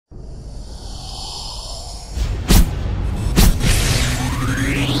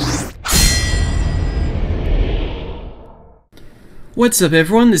What's up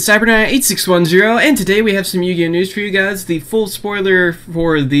everyone, this is CyberKnight 8610, and today we have some Yu-Gi-Oh news for you guys. The full spoiler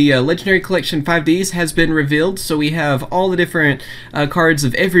for the Legendary Collection 5d's has been revealed, so we have all the different cards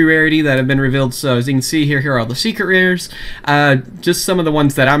of every rarity that have been revealed. So as you can see here are all the secret rares. Just some of the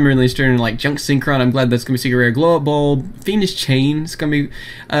ones that I'm really interested in, like Junk Synchron. I'm glad that's going to be secret rare. Glow Up Bulb, Fiendish Chain is going to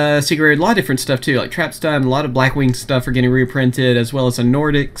be secret rare. A lot of different stuff too, like Trap Stun, a lot of Blackwing stuff are getting reprinted, as well as a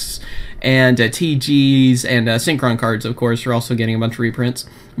Nordics and TGs and Synchron cards, of course, are also getting a bunch of reprints.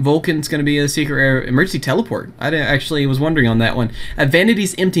 Vulcan's going to be a secret rare. Emergency Teleport, I actually was wondering on that one.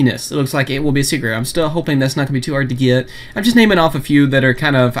 Vanity's Emptiness, it looks like it will be a secret rare. I'm still hoping that's not going to be too hard to get. I'm just naming off a few that are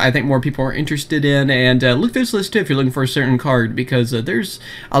kind of, I think more people are interested in, and look through this list too if you're looking for a certain card, because there's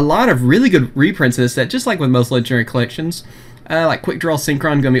a lot of really good reprints in this set, just like with most Legendary Collections. Like Quick Draw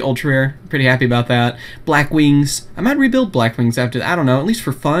Synchron, gonna be ultra rare. Pretty happy about that. Blackwings, I might rebuild Blackwings after that. I don't know, at least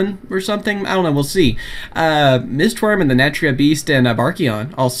for fun or something. I don't know, we'll see. Mistworm and the Natria Beast and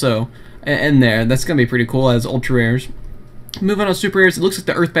Barkion also in there. That's gonna be pretty cool as ultra rares. Moving on to super rares, it looks like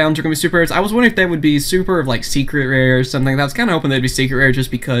the Earthbounds are going to be super rares. I was wondering if that would be super of like secret rare or something. I was kind of hoping they'd be secret rare just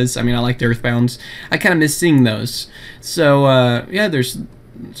because, I mean, I like the Earthbounds. I kind of miss seeing those. So, yeah, there's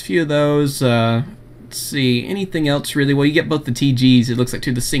a few of those. Let's see, anything else really? Well, you get both the TGs, it looks like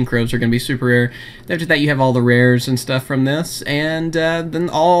too. The Synchros are going to be super rare. After that, you have all the rares and stuff from this, and then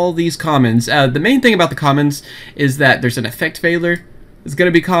all these commons. The main thing about the commons is that there's an effect failure. It's going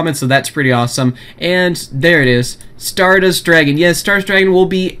to be common, so that's pretty awesome. And there it is, Stardust Dragon. Yes, Stardust Dragon will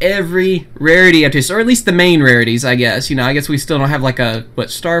be every rarity after this, or at least the main rarities, I guess. You know, I guess we still don't have like a, what,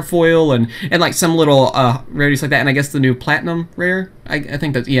 Starfoil and like some little rarities like that, and I guess the new Platinum rare? I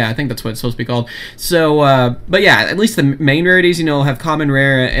think that's, yeah, I think that's what it's supposed to be called. So, but yeah, at least the main rarities, you know, have common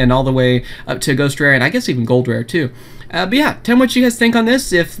rare and all the way up to ghost rare, and I guess even gold rare too. But yeah, tell me what you guys think on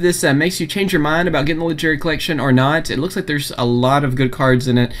this, if this makes you change your mind about getting the Legendary Collection or not. It looks like there's a lot of good cards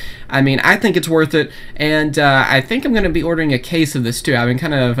in it. I mean, I think it's worth it, and I think I'm going to be ordering a case of this too. I've been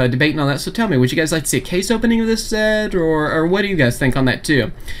kind of debating on that, so tell me, would you guys like to see a case opening of this set, or what do you guys think on that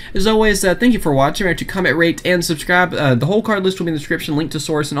too? As always, thank you for watching. Remember to comment, rate, and subscribe. The whole card list will be in the description, link to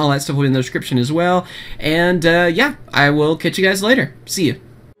source, and all that stuff will be in the description as well. And yeah, I will catch you guys later. See you.